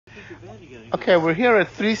Okay, we're here at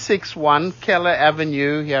 361 Keller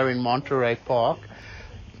Avenue here in Monterey Park.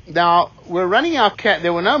 Now, we're running our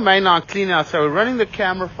there were no mainline cleanouts, so we're running the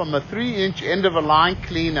camera from a 3-inch end of a line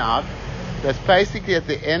cleanout that's basically at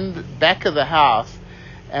the back of the house.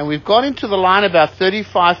 And we've got into the line about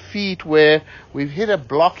 35 feet where we've hit a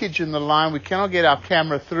blockage in the line. We cannot get our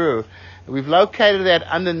camera through. We've located that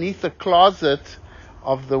underneath the closet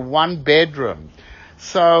of the one bedroom.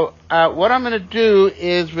 So what I'm going to do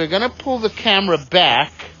is we're going to pull the camera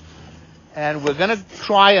back and we're going to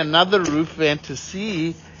try another roof vent to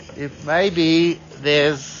see if maybe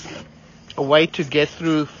there's a way to get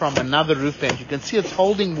through from another roof vent. You can see it's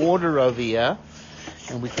holding water over here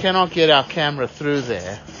and we cannot get our camera through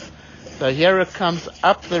there. So here it comes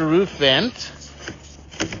up the roof vent.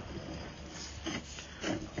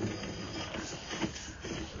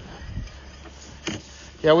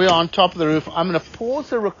 Yeah, we are on top of the roof. I'm going to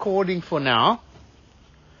pause the recording for now.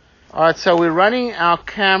 All right, so we're running our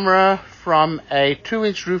camera from a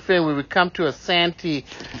 2-inch roof vent where we come to a Santee.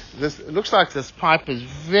 It looks like this pipe is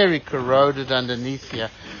very corroded underneath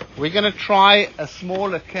here. We're going to try a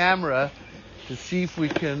smaller camera to see if we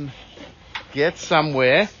can get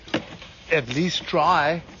somewhere. At least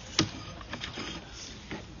try.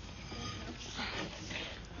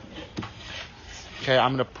 Okay,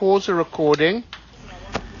 I'm going to pause the recording.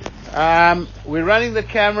 We're running the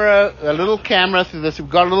camera, a little camera through this. We've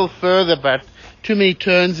got a little further, but too many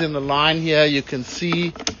turns in the line here. You can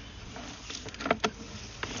see.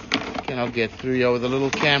 Cannot get through here with a little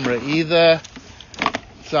camera either.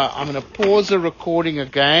 So I'm going to pause the recording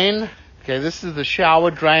again. Okay, this is the shower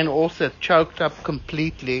drain, also choked up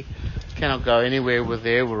completely. Cannot go anywhere with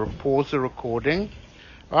there. We'll pause the recording.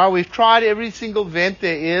 All right, we've tried every single vent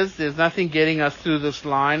there is. There's nothing getting us through this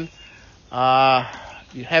line.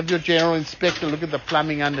 You have your general inspector look at the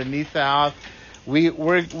plumbing underneath the house.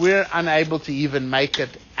 We're unable to even make it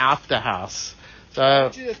out the house. So why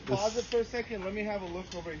don't you just pause it for a second? Let me have a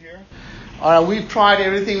look over here. All right, we've tried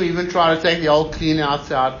everything. We even tried to take the old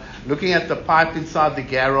cleanouts out. Looking at the pipe inside the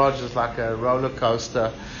garage is like a roller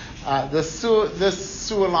coaster. This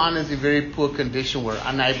sewer line is in very poor condition. We're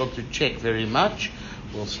unable to check very much.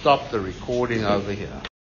 We'll stop the recording over here.